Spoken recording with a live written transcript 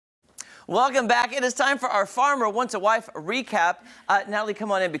Welcome back. It is time for our Farmer Wants a Wife recap. Natalie,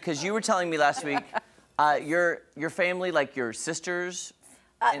 come on in because you were telling me last week your family, like your sisters.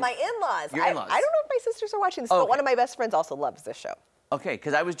 My in-laws. Your in-laws. I don't know if my sisters are watching this, but one of my best friends also loves this show. Okay,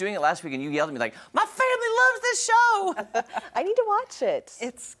 because I was doing it last week and you yelled at me like, my family loves this show. I need to watch it.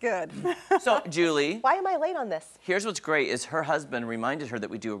 It's good. So, Julie. Why am I late on this? Here's what's great is her husband reminded her that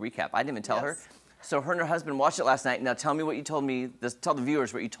we do a recap. I didn't even tell her. So her and her husband watched it last night. Now tell me what you told me. Tell the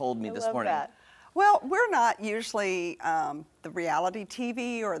viewers what you told me this morning. That. Well, we're not usually the reality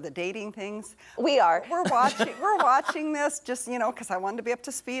TV or the dating things. We are. We're watching this just, you know, because I wanted to be up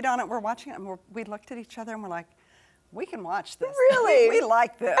to speed on it. We're watching it, and we looked at each other, and we're like, we can watch this. Really? We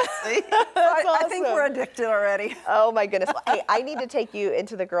like this. I think we're addicted already. Oh, my goodness. Well, hey, I need to take you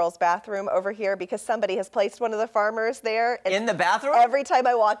into the girls' bathroom over here because somebody has placed one of the farmers there. In the bathroom? Every time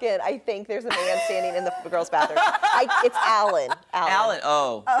I walk in, I think there's a man standing in the girls' bathroom. It's Alan. Alan,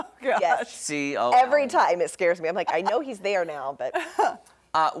 oh. Oh, gosh. Yes. See, oh. Every time it scares me. I'm like, I know he's there now, but.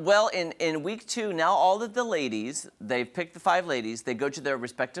 Well, in week 2, now all of the ladies, they've picked the 5 ladies. They go to their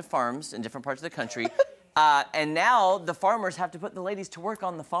respective farms in different parts of the country. And now the farmers have to put the ladies to work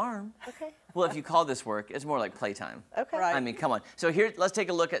on the farm. Okay. Well, if you call this work, it's more like playtime. Okay. Right. I mean, come on. So here, let's take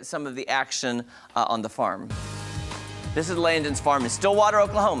a look at some of the action on the farm. This is Landon's farm in Stillwater,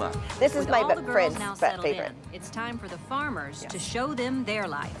 Oklahoma. This is my friend's favorite. favorite. It's time for the farmers to show them their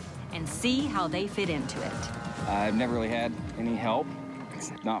life and see how they fit into it. I've never really had any help.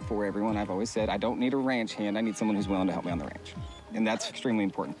 It's not for everyone. I've always said I don't need a ranch hand. I need someone who's willing to help me on the ranch. And that's extremely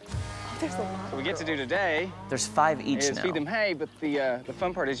important. There's a lot. What we get to do today There's 5 each is now. feed them hay, but the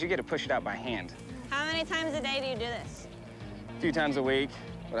fun part is you get to push it out by hand. How many times a day do you do this? A few times a week,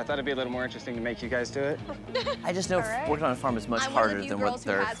 but I thought it'd be a little more interesting to make you guys do it. I just know working on a farm is much harder than what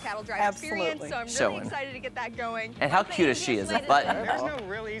they're Absolutely. So I'm showing. really excited to get that going. And how cute is she as a button? There's no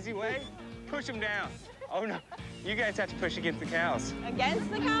real easy way. Push them down. Oh, no. You guys have to push against the cows. Against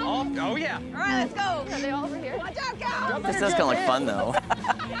the cow? Oh yeah. All right, let's go. Are they all over here? Watch out, cow! This does kind of like fun, though.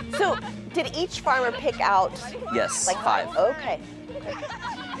 So, did each farmer pick out? Yes, Like 5. Okay.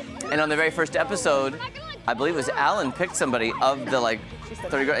 And on the very first episode, I believe it was Alan picked somebody of the, like,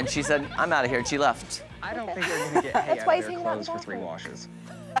 30 girls, and she said, I'm out of here, and she left. I don't think they're going to get hay That's why out he's of their hanging out clothes in for the 3 bathroom. washes.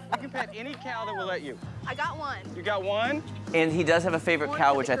 You can pet any cow that will let you. I got one. You got one? And he does have a favorite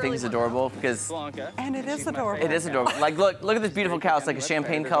cow, which I think is adorable, because Blanca. And it is She's my adorable. it is adorable. Like, look at this beautiful cow. It's like a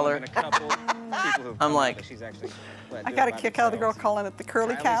champagne color. I'm like, I got a kick out of the girl calling it the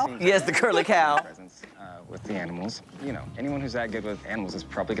curly cow. yes, the curly cow. Presence, with the animals. You know, anyone who's that good with animals is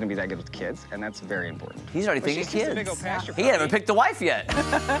probably going to be that good with kids, and that's very important. He's already But thinking she's just a big kids. old pasture He hasn't puppy. picked the wife yet.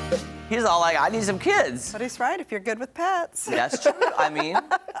 He's all like, I need some kids. But he's right, if you're good with pets. That's true. I mean,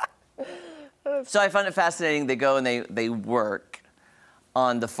 so I find it fascinating. They go and they work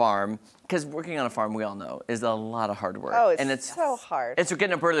on the farm. Because working on a farm, we all know, is a lot of hard work. Oh, it's and so hard. It's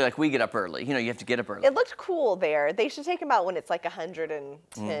getting up early like we get up early. You know, you have to get up early. It looked cool there. They should take them out when it's like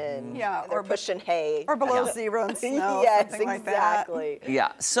 110. Yeah, and they're pushing hay. Or below 0 and snow, Yes, something like that. exactly.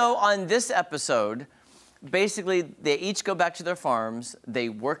 Yeah, so on this episode, basically they each go back to their farms, they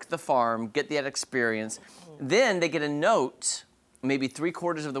work the farm, get that experience, then they get a note, maybe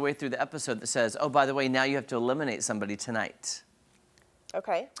 3/4 of the way through the episode that says, oh, by the way, now you have to eliminate somebody tonight.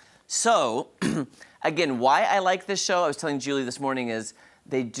 Okay. So, again, why I like this show, I was telling Julie this morning, is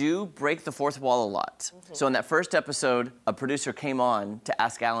they do break the fourth wall a lot. So in that first episode, a producer came on to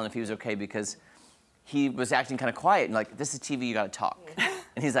ask Alan if he was okay because he was acting kind of quiet and like, this is TV, you gotta talk.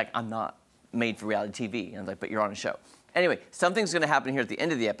 And he's like, I'm not made for reality TV. And I was like, but you're on a show. Anyway, something's gonna happen here at the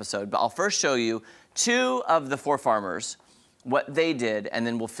end of the episode, but I'll first show you 2 of the 4 farmers, what they did, and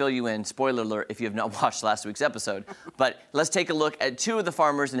then we'll fill you in, spoiler alert, if you have not watched last week's episode. But let's take a look at 2 of the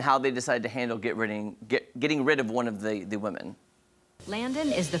farmers and how they decided to handle getting rid of one of the women.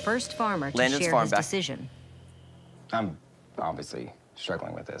 Landon is the first farmer to Landon's share farm his back. decision. I'm obviously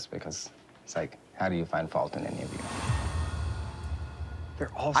struggling with this because it's like, how do you find fault in any of you?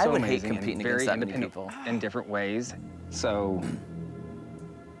 They're all so I would hate amazing and competing very against that many independent people. in different ways. So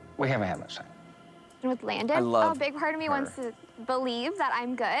we haven't had much time. With Landon, I love a big part of me wants to believe that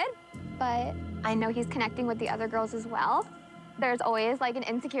I'm good, but I know he's connecting with the other girls as well. There's always like an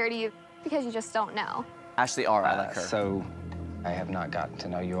insecurity because you just don't know. Ashley R, I like her. So I have not gotten to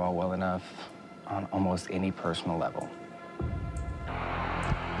know you all well enough on almost any personal level.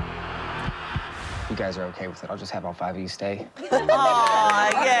 You guys are okay with it? I'll just have all 5 of you stay.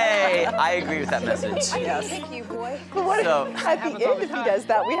 Aw, yay! I agree with that message. Yes. Thank you, boy. boy. But what So- if, at the end, if he does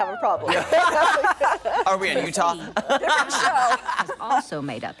that, we have a problem. Are we in Utah? Has also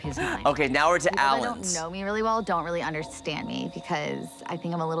made up his mind. Okay, now we're to People that Alan's. don't know me really well don't really understand me because I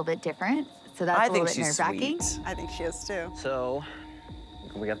think I'm a little bit different. So that's I a little think bit she's nerve-wracking. sweet. I think she is too. So,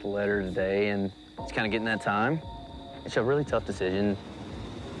 we got the letter today, and it's kind of getting that time. It's a really tough decision.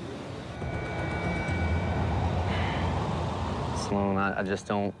 Sloan, I just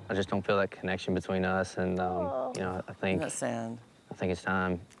don't feel that connection between us, and you know, I think Isn't that sad? it's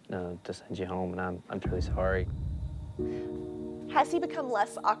time to send you home, and I'm truly sorry. Has he become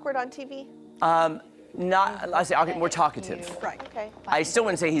less awkward on TV? Not, I say, okay, more talkative. Right. Okay. I still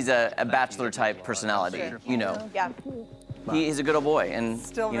wouldn't say he's a bachelor type personality, you know. Yeah. He's a good old boy, and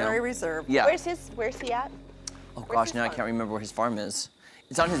Still you know, very reserved. Yeah. Where's he at? Oh where's gosh, his now I farm? can't remember where his farm is.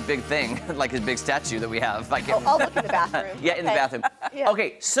 It's on his big thing, like his big statue that we have. I can't I'll look in the bathroom. Yeah, in the Okay. bathroom. Yeah.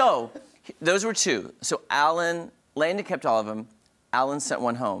 Okay, so those were two. So Landon kept all of them. Alan sent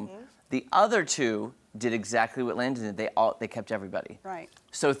one home. Mm-hmm. The other two did exactly what Landon did. They kept everybody. Right.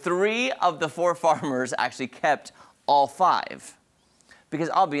 So 3 of the 4 farmers actually kept all 5. Because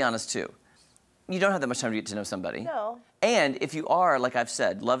I'll be honest too, you don't have that much time to get to know somebody. No. And if you are, like I've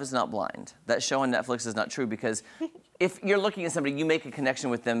said, love is not blind. That show on Netflix is not true because if you're looking at somebody, you make a connection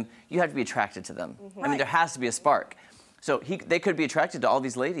with them, you have to be attracted to them. I mean, there has to be a spark. So they could be attracted to all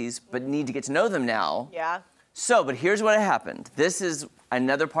these ladies, but need to get to know them now. Yeah. So, but here's what happened. This is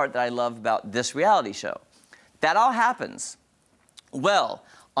another part that I love about this reality show. That all happens. Well,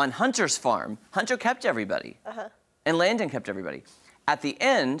 on Hunter's farm, Hunter kept everybody. And Landon kept everybody. At the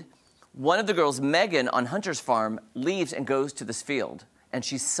end, one of the girls, Megan, on Hunter's farm, leaves and goes to this field. And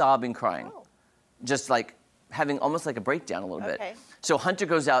she's sobbing, crying. Oh. Just like having almost like a breakdown a little Okay. bit. So Hunter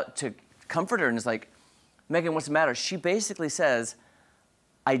goes out to comfort her and is like, Megan, what's the matter? She basically says,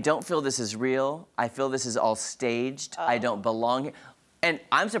 I don't feel this is real. I feel this is all staged. I don't belong here. And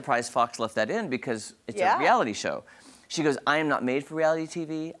I'm surprised Fox left that in because it's Yeah. a reality show. She goes, I am not made for reality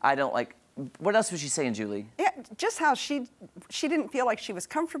TV. I don't like, what else was she saying, Julie? Yeah, just how she didn't feel like she was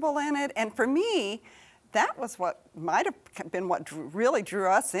comfortable in it. And for me, that was what might have been what really drew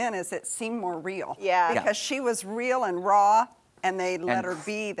us in, is it seemed more real. Yeah. Because she was real and raw, and they let And- her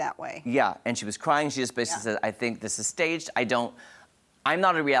be that way. Yeah, and she was crying. She just basically said, I think this is staged. I'm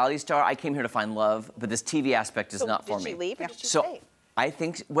not a reality star. I came here to find love, but this TV aspect is So not for did me. she leave or did she So stay? I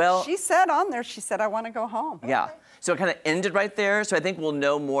think, well, She said on there, she said, I want to go home. yeah. So it kind of ended right there. So I think we'll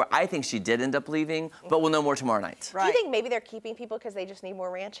know more. I think she did end up leaving, but we'll know more tomorrow night. Do Right. you think maybe they're keeping people because they just need more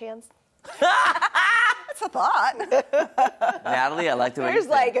ranch hands? That's a thought. Natalie, I like the way There's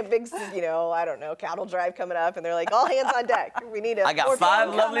you like think. a big, I don't know, cattle drive coming up, and they're like, all hands on deck. We need a. I got more 5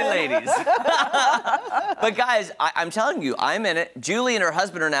 people lovely coming." ladies. But guys, I'm telling you, I'm in it. Julie and her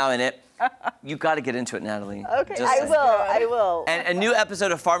husband are now in it. You got to get into it, Natalie. Okay, Just I saying. will. I will. And a new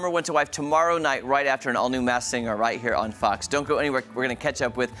episode of Farmer Went to Wife tomorrow night, right after an all-new Masked Singer, right here on Fox. Don't go anywhere. We're going to catch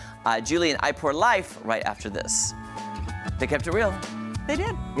up with Julie and I Pour Life right after this. They kept it real. They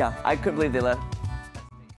did. Yeah, I couldn't believe they left.